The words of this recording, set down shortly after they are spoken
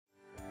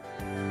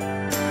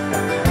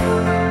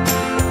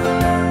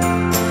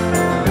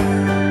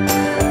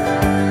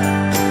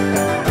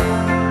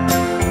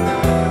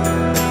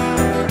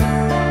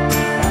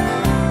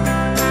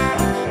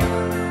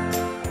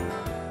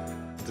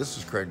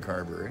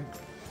Carbery.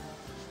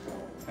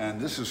 And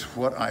this is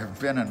what I've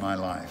been in my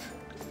life.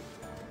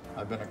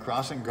 I've been a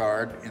crossing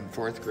guard in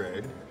 4th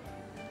grade.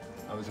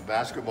 I was a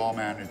basketball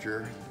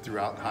manager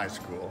throughout high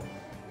school.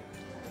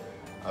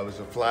 I was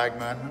a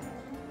flagman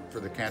for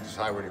the Kansas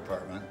Highway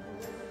Department.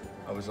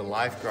 I was a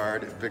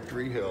lifeguard at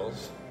Victory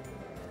Hills.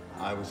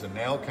 I was a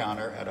nail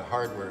counter at a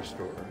hardware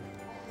store.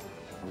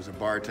 I was a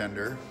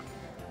bartender.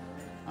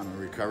 I'm a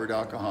recovered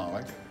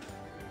alcoholic.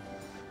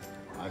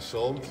 I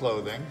sold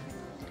clothing.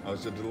 I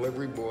was a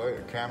delivery boy,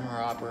 a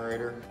camera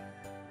operator.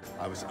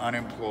 I was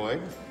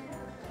unemployed.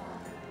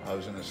 I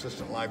was an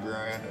assistant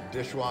librarian, a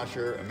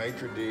dishwasher, a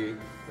maitre d',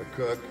 a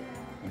cook,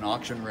 an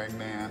auction ring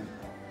man,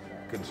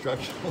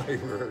 construction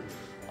laborer,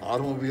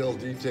 automobile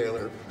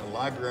detailer, a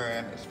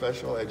librarian, a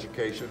special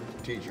education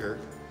teacher,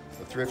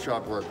 a thrift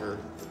shop worker,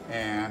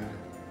 and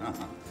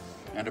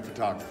a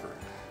photographer.